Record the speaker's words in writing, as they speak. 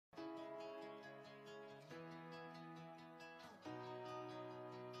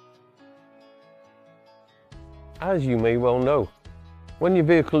As you may well know, when your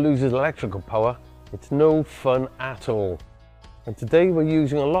vehicle loses electrical power, it's no fun at all. And today we're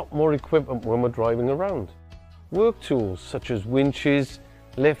using a lot more equipment when we're driving around. Work tools such as winches,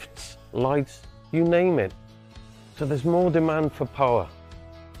 lifts, lights, you name it. So there's more demand for power.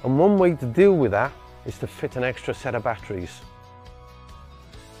 And one way to deal with that is to fit an extra set of batteries.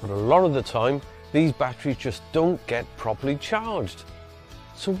 But a lot of the time, these batteries just don't get properly charged.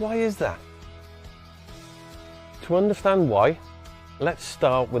 So why is that? To understand why, let's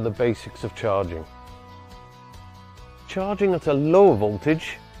start with the basics of charging. Charging at a lower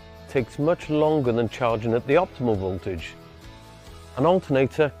voltage takes much longer than charging at the optimal voltage. An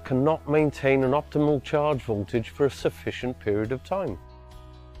alternator cannot maintain an optimal charge voltage for a sufficient period of time.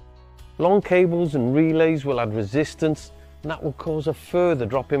 Long cables and relays will add resistance, and that will cause a further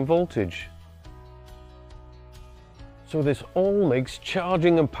drop in voltage. So this all makes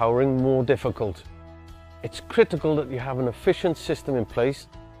charging and powering more difficult. It's critical that you have an efficient system in place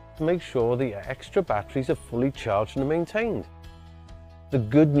to make sure that your extra batteries are fully charged and maintained. The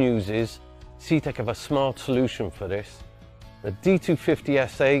good news is CTEK have a smart solution for this, the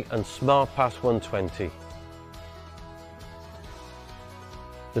D250SA and SmartPass 120.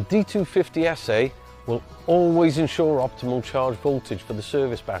 The D250SA will always ensure optimal charge voltage for the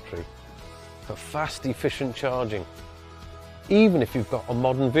service battery for fast, efficient charging, even if you've got a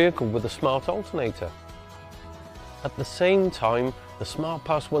modern vehicle with a smart alternator. At the same time, the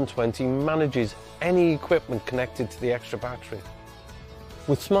SmartPass 120 manages any equipment connected to the extra battery.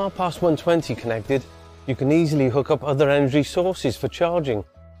 With SmartPass 120 connected, you can easily hook up other energy sources for charging.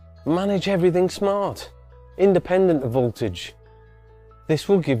 Manage everything smart, independent of voltage. This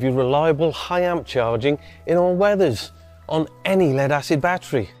will give you reliable high amp charging in all weathers on any lead acid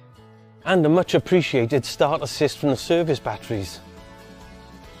battery, and a much appreciated start assist from the service batteries.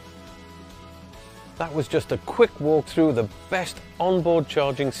 That was just a quick walkthrough of the best onboard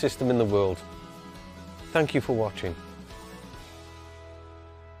charging system in the world. Thank you for watching.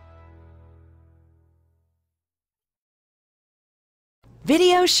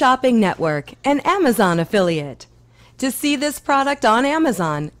 Video Shopping Network, an Amazon affiliate. To see this product on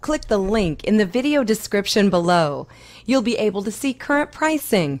Amazon, click the link in the video description below. You'll be able to see current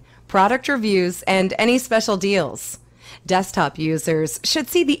pricing, product reviews, and any special deals. Desktop users should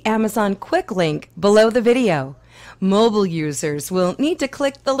see the Amazon quick link below the video. Mobile users will need to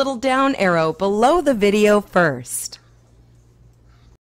click the little down arrow below the video first.